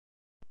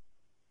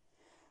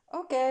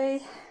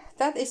Okay,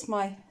 that is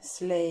my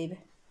slave.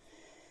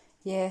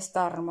 Yes,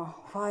 Tarmo,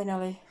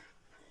 finally.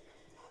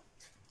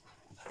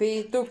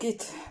 We took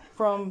it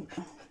from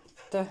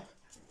the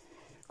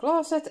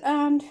closet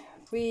and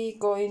we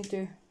going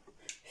to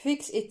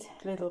fix it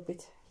a little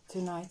bit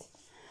tonight.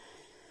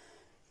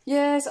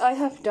 Yes, I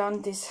have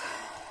done this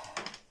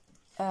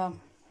by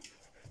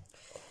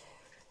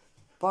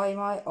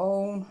my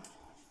own.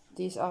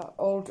 These are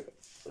old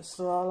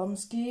slalom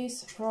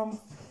skis from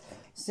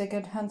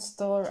second-hand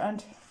store,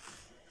 and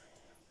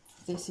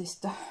this is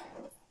the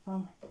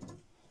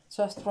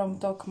just from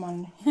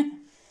Tokmanni.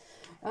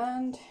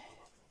 And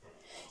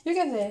you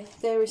can see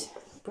there is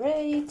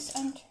brakes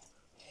and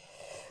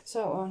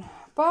so on,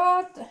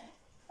 but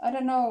I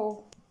don't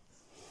know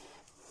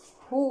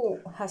who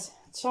has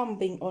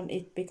jumping on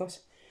it, because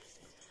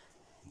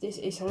this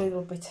is a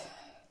little bit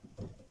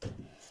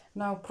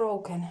now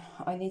broken.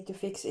 I need to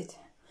fix it,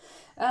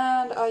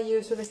 and I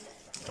usually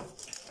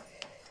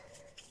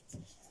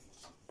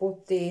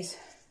put these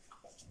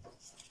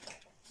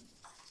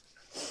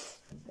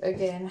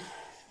again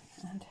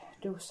and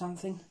do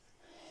something,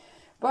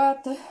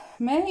 but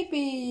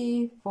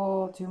maybe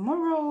for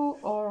tomorrow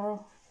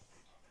or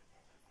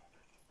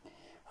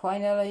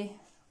finally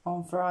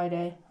on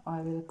Friday I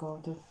will go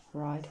to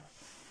ride.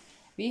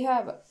 We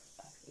have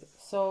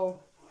so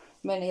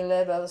many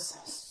levels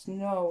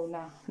snow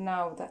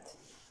now that,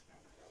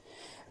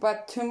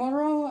 but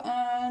tomorrow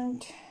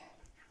and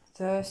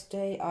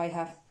Thursday I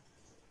have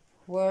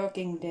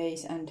working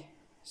days, and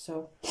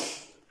so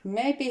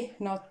maybe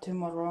not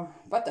tomorrow,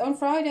 but on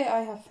Friday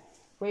I have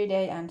free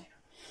day, and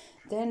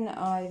then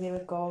I will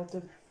go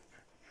to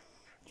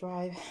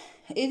drive.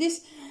 It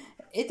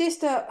is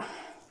the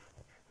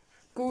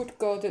good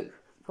go to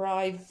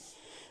drive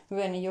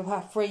when you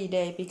have free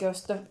day,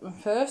 because the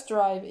first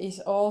drive is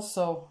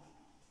also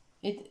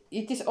it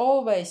is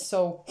always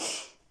so,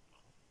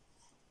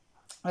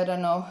 I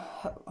don't know,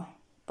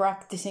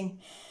 practicing,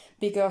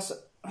 because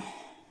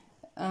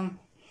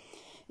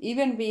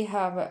even we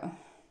have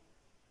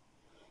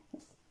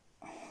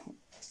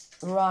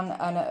run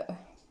and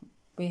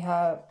we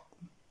have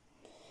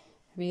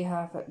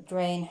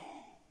train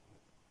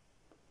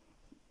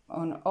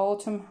on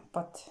autumn,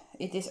 but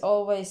it is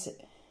always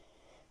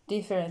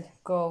different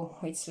go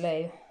with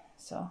slave,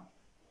 so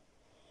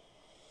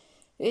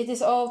it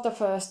is all the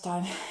first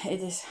time it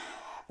is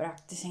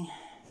practicing.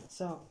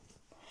 So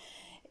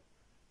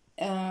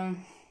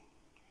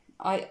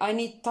I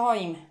need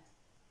time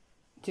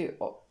to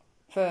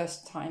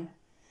first time.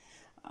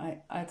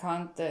 I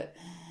can't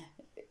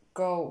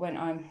go when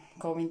I'm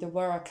going to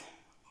work,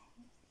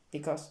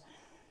 because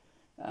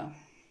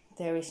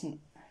there isn't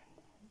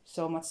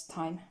so much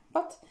time,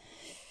 but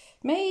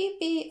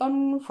maybe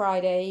on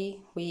Friday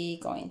we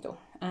going to,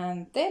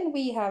 and then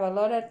we have a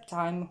lot of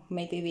time.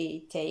 Maybe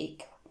we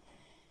take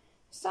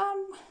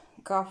some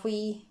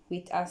coffee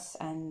with us,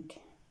 and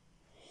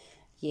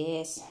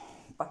yes,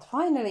 but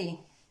finally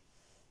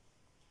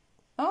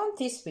on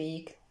this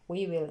week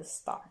we will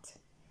start.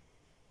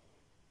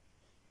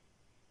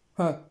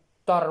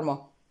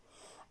 Tarmo,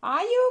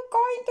 are you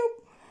going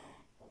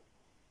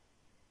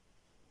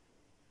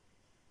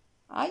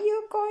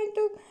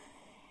to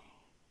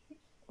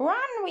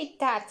run with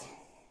that?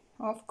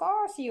 Of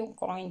course you're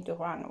going to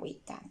run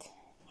with that.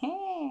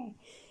 Hey,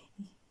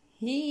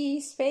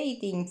 he's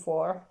waiting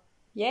for.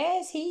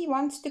 Yes, he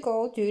wants to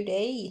go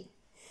today.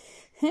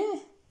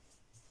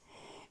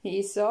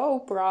 He's so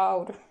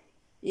proud.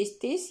 Is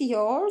this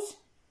yours?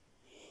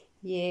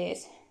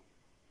 Yes.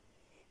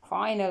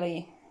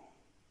 Finally,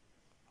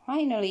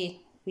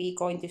 we're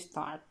going to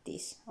start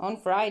this on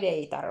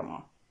Friday,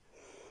 Tarmo.